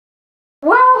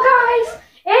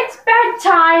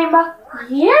bedtime.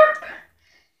 Yep.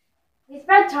 It's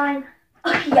bedtime.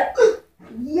 Yeah.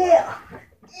 Yeah.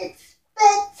 It's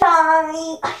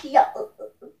bedtime. Yeah.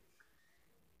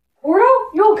 Portal,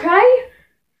 you okay?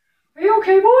 Are you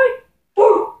okay, boy?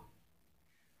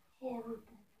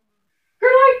 Good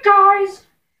night, guys.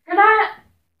 Good night.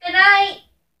 Good night.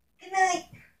 Good night.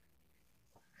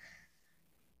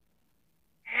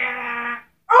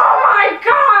 Oh my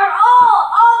God!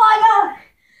 Oh my God.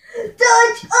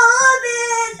 Dutch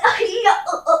oven. Yeah.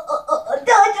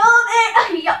 Dutch oven.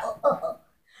 Yeah.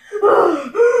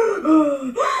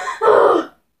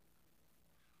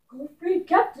 Don't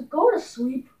forget to go to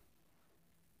sleep.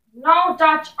 No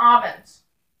Dutch ovens.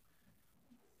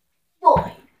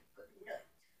 Boy.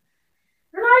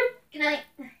 Good night. Good night.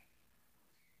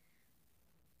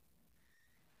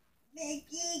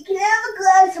 Mickey, can I have a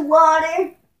glass of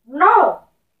water? No.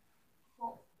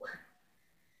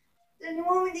 Then you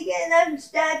want me to get another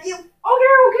statue?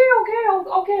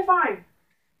 Okay, fine.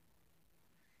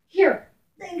 Here.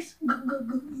 Thanks.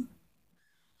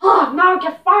 Oh, now I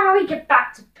can finally get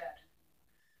back to bed.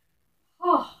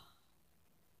 Oh.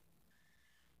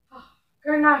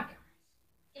 Good night.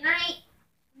 Good night.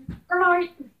 Good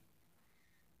night.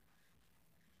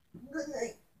 Good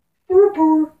night. Boo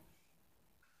boo.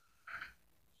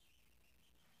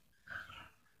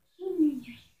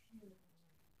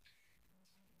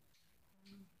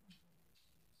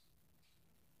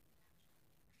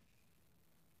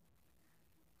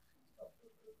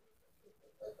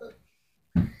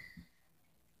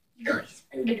 Guys,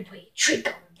 I'm gonna play a trick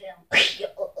on them.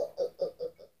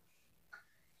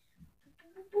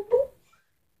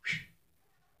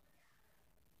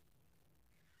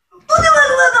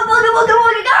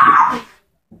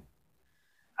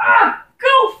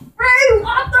 Goofy,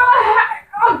 what the heck?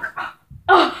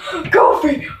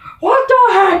 Goofy, what the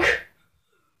heck?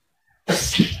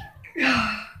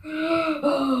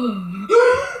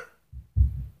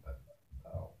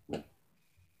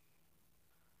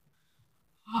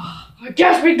 I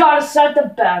guess we gotta set the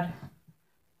bed.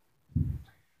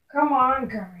 Come on,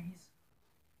 guys.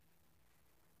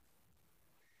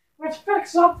 Let's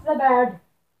fix up the bed.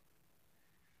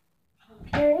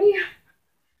 Okay.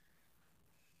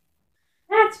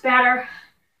 That's better.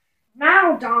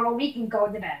 Now, Donald, we can go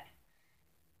to bed.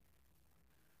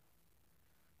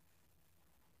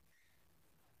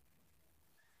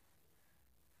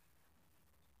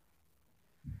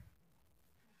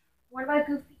 What about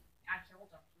Goofy? I killed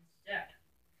him. He's dead.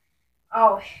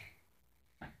 Oh.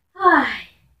 I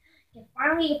can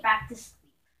finally get back to sleep.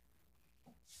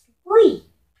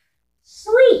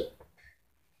 Sleep.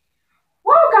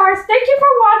 Well, guys, thank you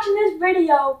for watching this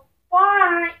video.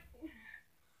 Bye.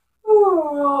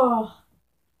 Oh.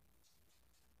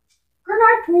 Good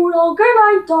night, Poodle. Good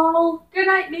night, Donald. Good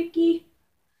night, Mickey.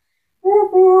 Boo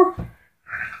boo.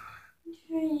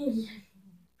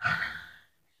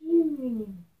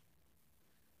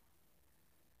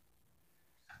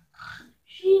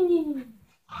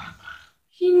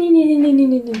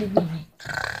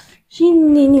 She